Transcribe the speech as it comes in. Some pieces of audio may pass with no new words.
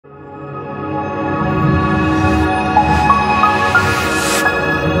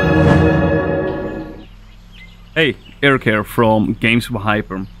Eric here from Games with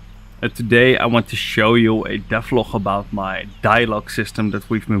Hyper. Today I want to show you a devlog about my dialogue system that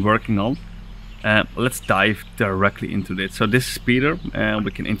we've been working on. Let's dive directly into it. So this is Peter and we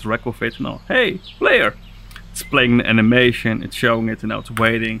can interact with it now. Hey player! It's playing the animation, it's showing it, and now it's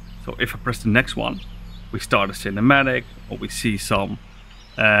waiting. So if I press the next one, we start a cinematic or we see some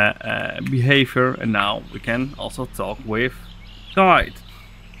behavior, and now we can also talk with guide.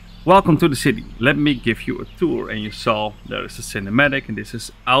 Welcome to the city. Let me give you a tour. And you saw there is a cinematic, and this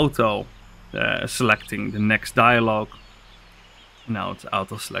is auto selecting the next dialogue. Now it's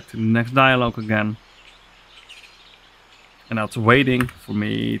auto selecting the next dialogue again. And now it's waiting for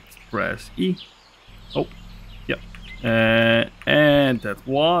me to press E. Oh, yeah. And that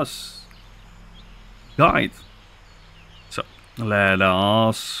was guide. So let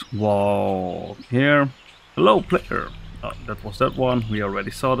us walk here. Hello player. Oh, that was that one. We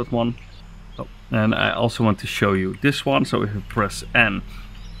already saw that one. Oh, and I also want to show you this one. So if you press N,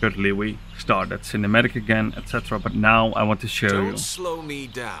 currently we start that cinematic again, etc. But now I want to show you. Don't slow me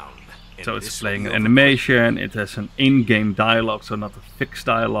down. So it's playing an animation. It has an in-game dialogue, so not a fixed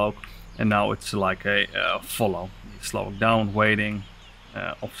dialogue. And now it's like a follow. Slowing down, waiting.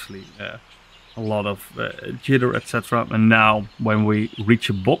 Obviously, a lot of jitter, etc. And now when we reach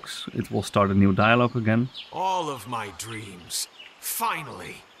a box, it will start a new dialogue again. All of my dreams,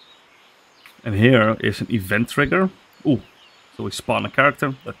 finally. And here is an event trigger. Ooh, so we spawn a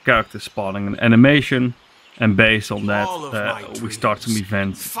character. That character is spawning an animation, and based on that, we start some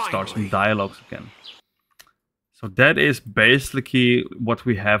events, start some dialogues again. So that is basically what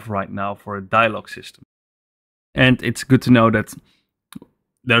we have right now for a dialogue system. And it's good to know that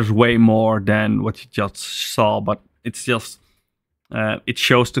there's way more than what you just saw, but it's just it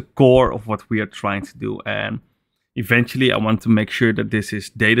shows the core of what we are trying to do. And eventually I want to make sure that this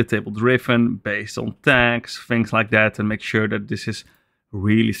is data table driven, based on tags, things like that, and make sure that this is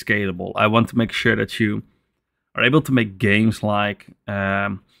really scalable. I want to make sure that you are able to make games like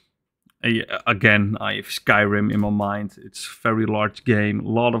again, I have Skyrim in my mind. It's a very large game, a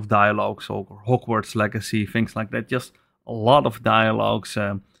lot of dialogues, or Hogwarts Legacy, things like that. Just a lot of dialogues,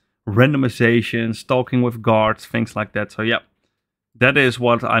 randomizations, talking with guards, things like that. So yeah, that is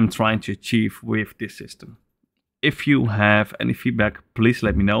what I'm trying to achieve with this system. If you have any feedback, please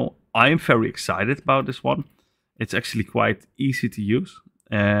let me know. I am very excited about this one. It's actually quite easy to use,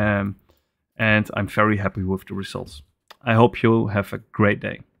 and I'm very happy with the results. I hope you have a great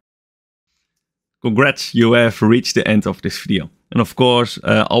day. Congrats, you have reached the end of this video. And of course,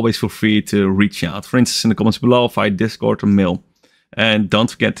 always feel free to reach out, for instance, in the comments below via Discord or mail. And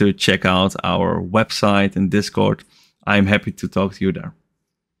don't forget to check out our website and Discord. I'm happy to talk to you there.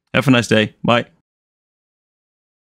 Have a nice day. Bye.